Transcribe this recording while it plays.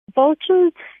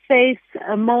Vultures face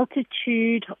a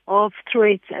multitude of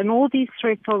threats, and all these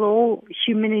threats are all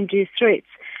human-induced threats.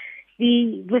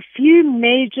 The few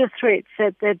major threats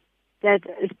that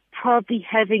is probably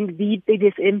having the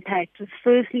biggest impact is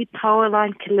firstly power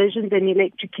line collisions and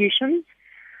electrocutions,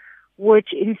 which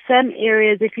in some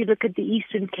areas, if you look at the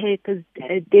Eastern Cape, is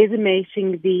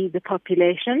decimating the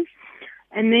population.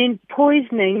 And then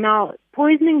poisoning. Now,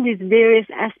 poisoning, there's various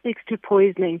aspects to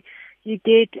poisoning. You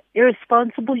get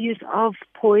irresponsible use of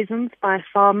poisons by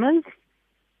farmers,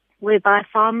 whereby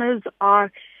farmers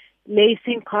are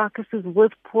lacing carcasses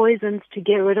with poisons to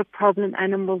get rid of problem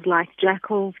animals like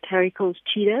jackals, caracals,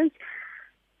 cheetahs.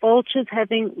 Vultures,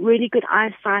 having really good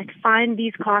eyesight, find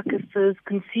these carcasses,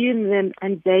 consume them,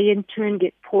 and they in turn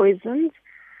get poisoned.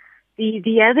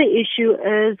 The other issue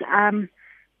is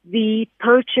the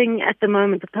poaching at the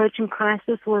moment, the poaching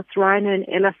crisis with rhino and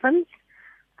elephants,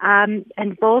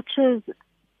 and vultures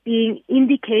being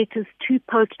indicators to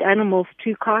poached animals,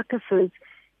 to carcasses,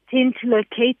 tend to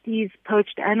locate these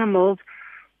poached animals,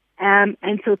 and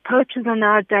so poachers are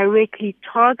now directly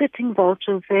targeting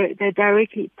vultures. They're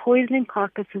directly poisoning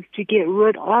carcasses to get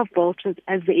rid of vultures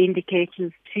as the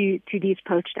indicators to these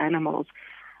poached animals.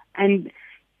 And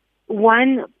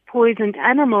one poisoned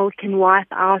animal can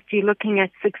wipe out, you're looking at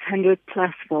 600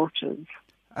 plus vultures.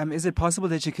 Is it possible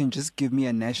that you can just give me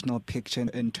a national picture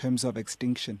in terms of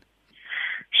extinction?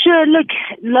 Sure. Look,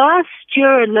 last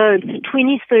year alone,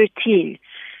 2013,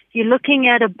 you're looking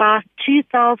at about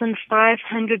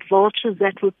 2,500 vultures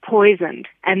that were poisoned,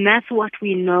 and that's what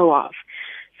we know of.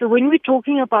 So when we're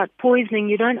talking about poisoning,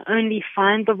 you don't only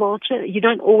find the vulture, you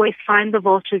don't always find the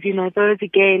vultures, those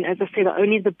again, as I said, are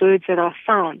only the birds that are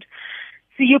found.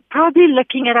 So you're probably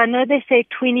looking at, I know they say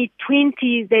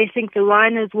 2020, they think the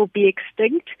rhinos will be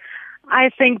extinct. I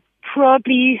think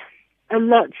probably a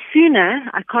lot sooner.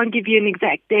 I can't give you an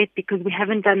exact date because we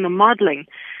haven't done the modeling,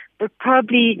 but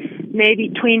probably maybe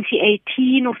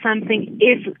 2018 or something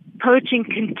if poaching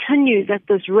continues at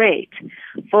this rate.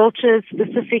 Vultures,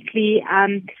 specifically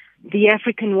the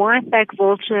African whiteback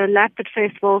vulture,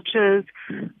 lappet-faced vultures,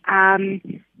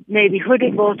 maybe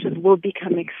hooded vultures will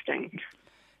become extinct.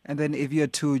 And then if you're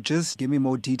to just give me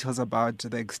more details about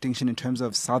the extinction in terms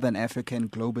of Southern Africa and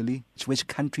globally, which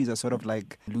countries are sort of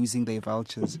like losing their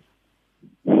vultures?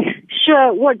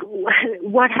 Sure.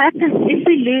 What happens if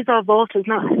we lose our vultures?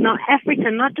 Now Africa,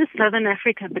 not just Southern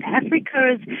Africa, but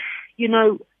Africa is,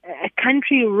 a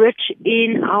country rich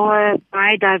in our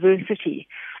biodiversity.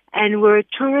 And we're a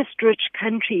tourist-rich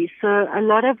country, so a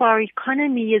lot of our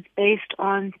economy is based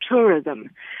on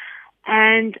tourism.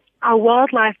 And our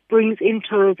wildlife brings in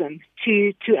tourism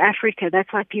to Africa.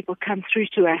 That's why people come through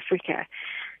to Africa.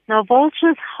 Now,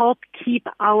 vultures help keep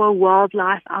our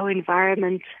wildlife, our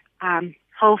environment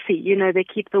healthy. They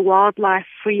keep the wildlife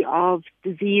free of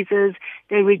diseases.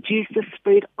 They reduce the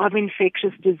spread of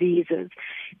infectious diseases.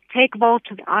 Take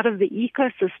vultures out of the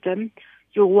ecosystem,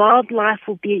 your wildlife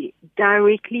will be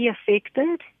directly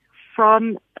affected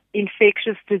from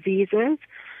infectious diseases.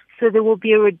 So there will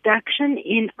be a reduction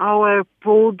in our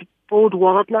broad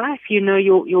wildlife,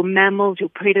 your mammals, your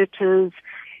predators,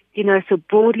 so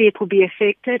broadly it will be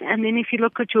affected. And then if you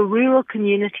look at your rural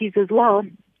communities as well,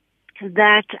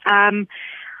 that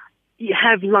you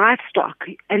have livestock,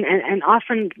 and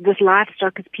often this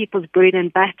livestock is people's bread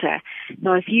and butter.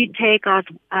 Now, if you take out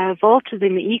vultures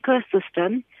in the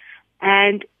ecosystem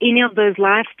and any of those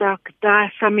livestock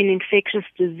die from an infectious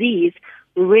disease,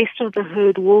 the rest of the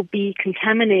herd will be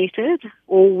contaminated,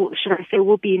 or should I say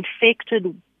will be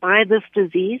infected by this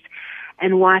disease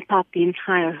and wipe out the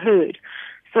entire herd.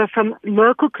 So from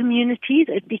local communities,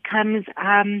 it becomes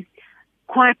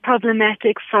quite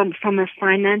problematic from a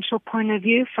financial point of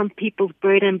view, from people's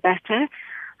bread and butter.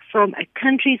 From a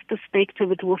country's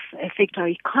perspective, it will affect our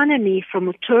economy from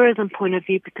a tourism point of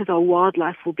view because our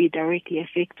wildlife will be directly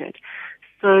affected.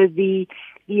 So the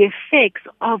effects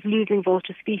of losing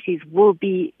vulture species will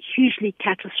be hugely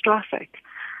catastrophic.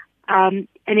 And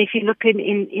if you look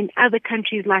in other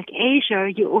countries like Asia,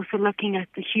 you're also looking at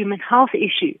the human health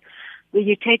issue, where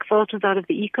you take vultures out of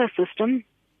the ecosystem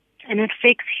and it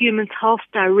affects humans' health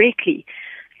directly.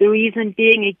 The reason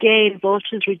being, again,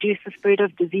 vultures reduce the spread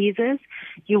of diseases.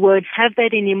 You won't have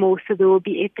that anymore, so there will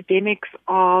be epidemics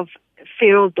of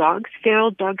feral dogs.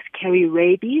 Feral dogs carry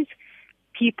rabies.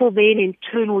 People then in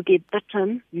turn will get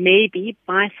bitten, maybe,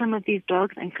 by some of these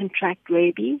dogs and contract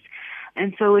rabies.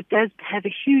 And so it does have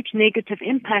a huge negative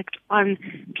impact on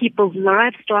people's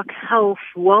livestock health,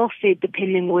 welfare,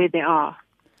 depending where they are.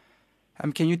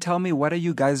 Can you tell me, what are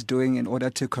you guys doing in order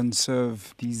to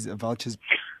conserve these vultures?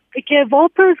 Okay,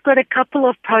 Vulture's got a couple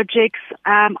of projects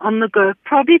on the go.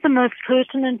 Probably the most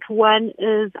pertinent one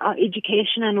is our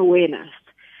education and awareness.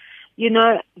 You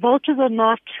know, vultures are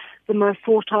not the most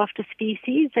sought-after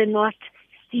species. They're not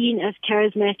seen as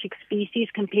charismatic species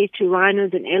compared to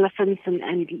rhinos and elephants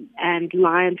and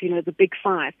lions, you know, the big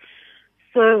five.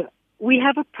 So we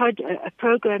have a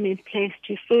program in place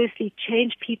to firstly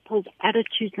change people's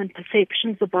attitudes and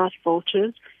perceptions about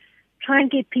vultures, try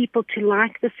and get people to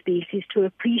like the species, to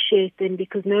appreciate them,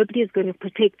 because nobody is going to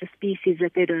protect the species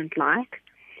that they don't like.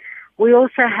 We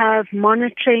also have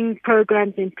monitoring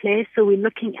programs in place, so we're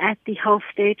looking at the health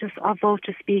status of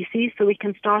vulture species, so we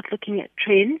can start looking at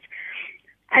trends.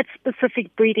 At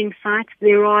specific breeding sites,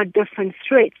 there are different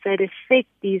threats that affect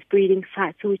these breeding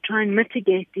sites, so we try and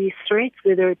mitigate these threats,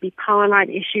 whether it be power line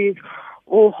issues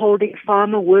or holding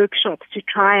farmer workshops to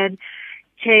try and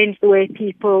change the way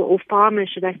people, or farmers,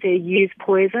 should I say, use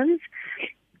poisons.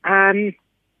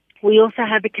 We also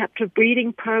have a captive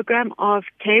breeding program of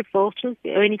cave vultures,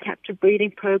 the only captive breeding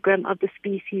program of the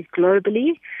species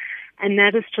globally, and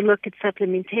that is to look at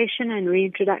supplementation and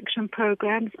reintroduction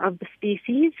programs of the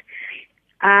species.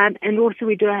 And also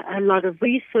we do a lot of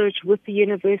research with the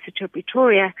University of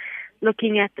Pretoria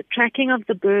looking at the tracking of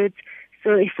the birds.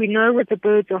 So if we know where the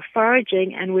birds are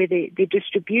foraging and where the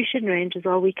distribution ranges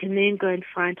are, we can then go and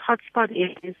find hotspot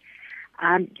areas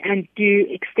and do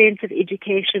extensive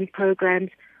education programs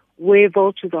where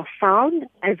vultures are found,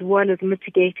 as well as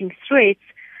mitigating threats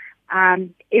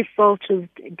if vultures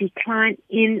decline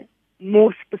in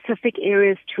more specific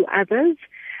areas to others,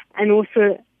 and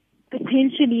also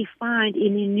potentially find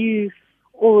any new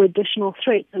or additional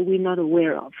threats that we're not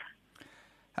aware of.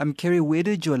 Kerri, where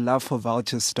did your love for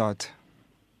vultures start?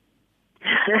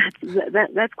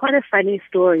 That's quite a funny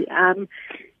story.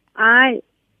 I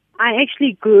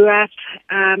actually grew up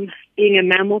being a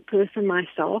mammal person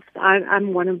myself.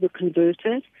 I'm one of the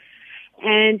converted,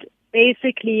 and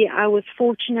basically I was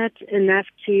fortunate enough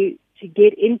to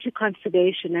get into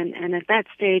conservation, and at that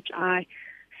stage I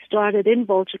started in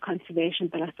vulture conservation,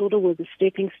 but I thought it was a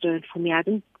stepping stone for me. I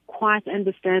didn't quite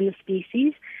understand the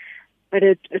species, but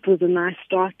it was a nice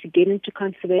start to get into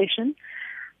conservation.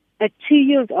 At 2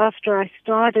 years after I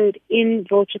started in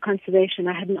vulture conservation,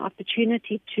 I had an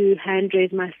opportunity to hand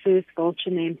raise my first vulture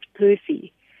named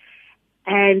Percy.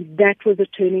 And that was a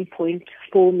turning point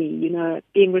for me, you know,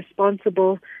 being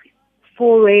responsible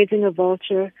for raising a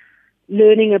vulture,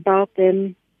 learning about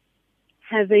them,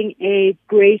 having a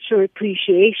greater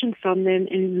appreciation from them,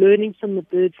 and learning from the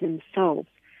birds themselves,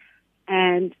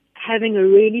 and having a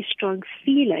really strong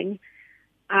feeling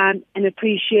and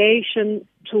appreciation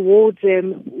towards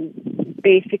them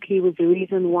basically was the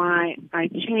reason why I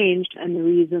changed and the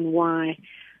reason why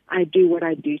I do what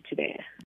I do today.